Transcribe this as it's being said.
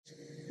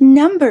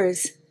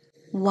Numbers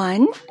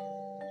 1,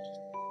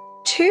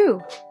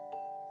 2,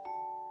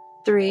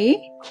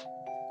 3,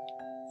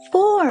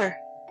 4,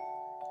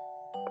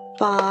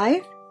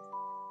 5,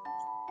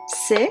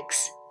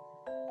 6,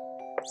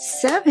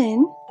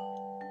 7,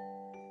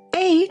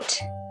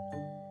 8,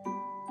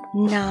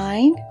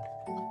 9,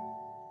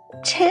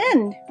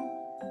 10.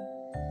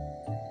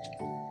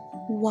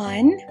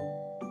 1,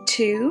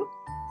 2,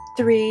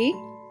 3,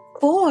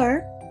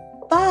 4,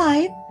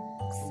 5,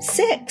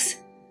 6,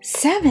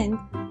 7,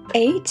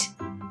 8,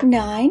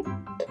 9,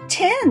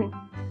 10.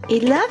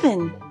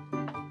 11.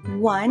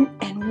 1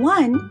 and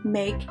 1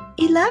 make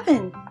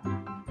 11.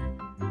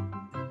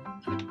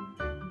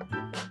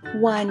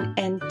 1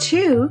 and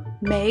 2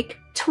 make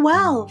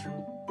 12.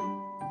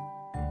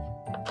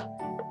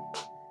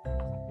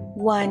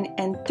 1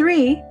 and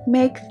 3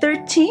 make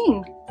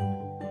 13.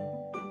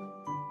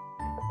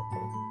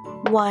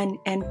 1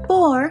 and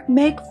 4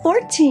 make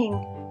 14.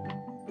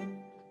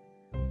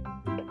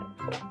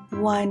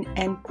 1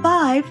 and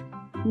 5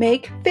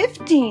 make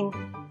 15.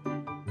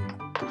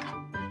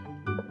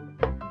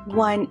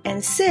 1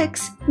 and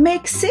 6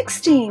 make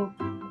 16.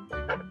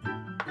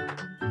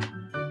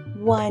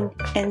 1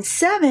 and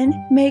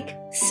 7 make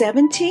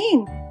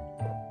 17.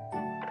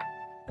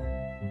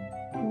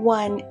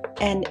 1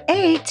 and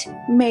 8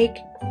 make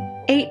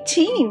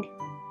 18.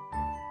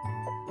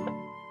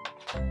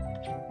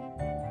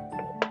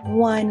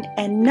 1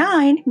 and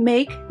 9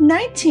 make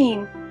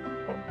 19.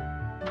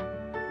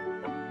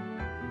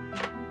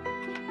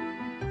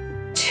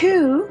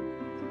 2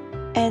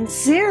 and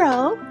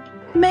 0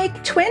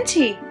 make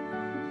 20.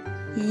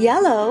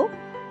 Yellow,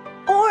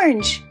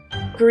 orange,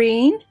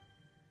 green,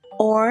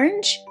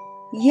 orange,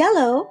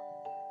 yellow,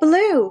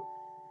 blue,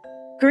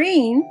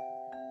 green,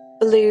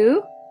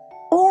 blue,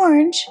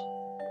 orange,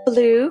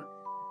 blue,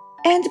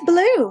 and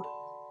blue.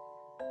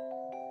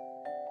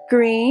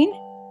 Green,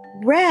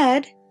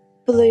 red,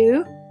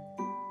 blue,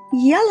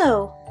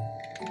 yellow.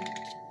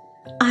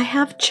 I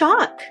have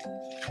chalk.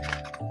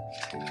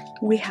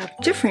 We have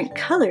different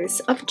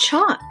colors of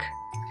chalk.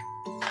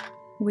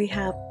 We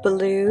have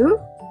blue,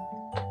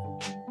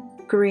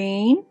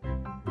 green,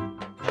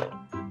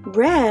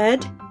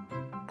 red,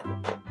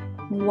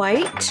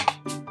 white,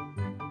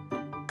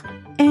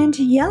 and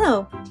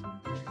yellow.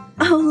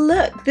 Oh,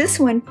 look, this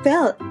one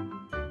fell.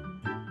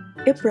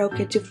 It broke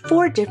into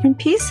 4 different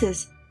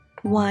pieces.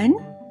 1,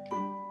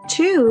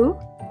 2,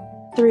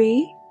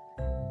 3,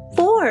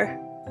 4.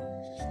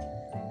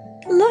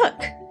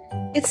 Look,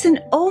 it's an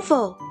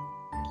oval,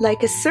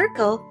 like a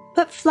circle,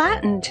 but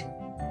flattened.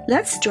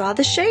 Let's draw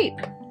the shape.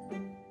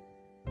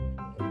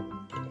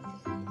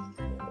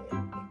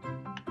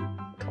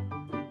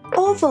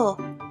 Oval.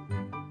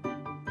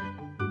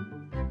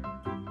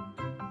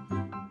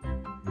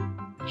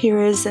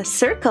 Here is a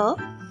circle.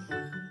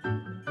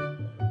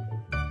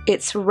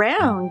 It's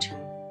round.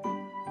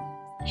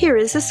 Here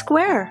is a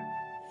square.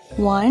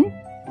 1,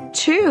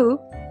 2,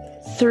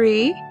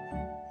 3,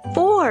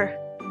 4.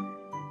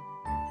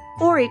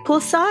 4 equal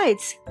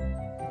sides.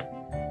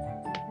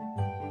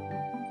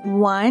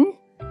 1,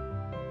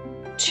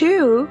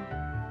 2,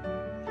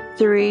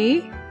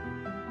 3,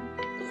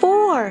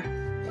 4.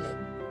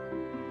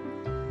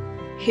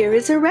 Here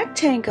is a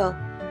rectangle.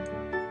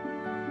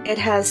 It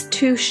has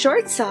 2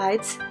 short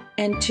sides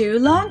and 2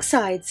 long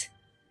sides.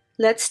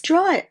 Let's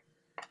draw it.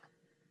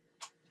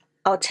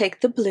 I'll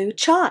take the blue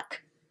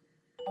chalk.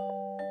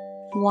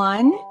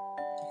 1,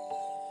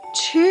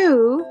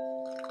 2,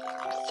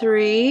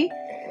 3,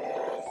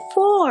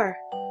 4.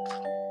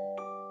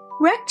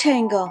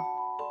 Rectangle.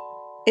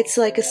 It's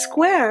like a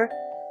square,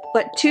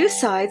 but 2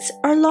 sides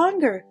are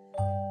longer.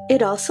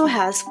 It also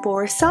has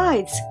 4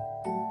 sides.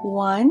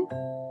 1,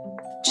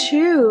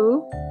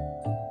 2,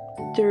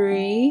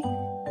 3,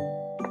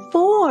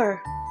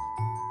 4.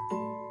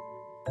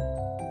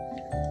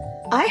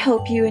 I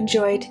hope you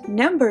enjoyed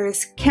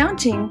numbers,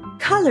 counting,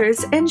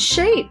 colors, and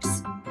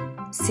shapes.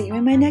 See you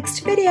in my next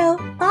video.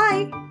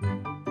 Bye!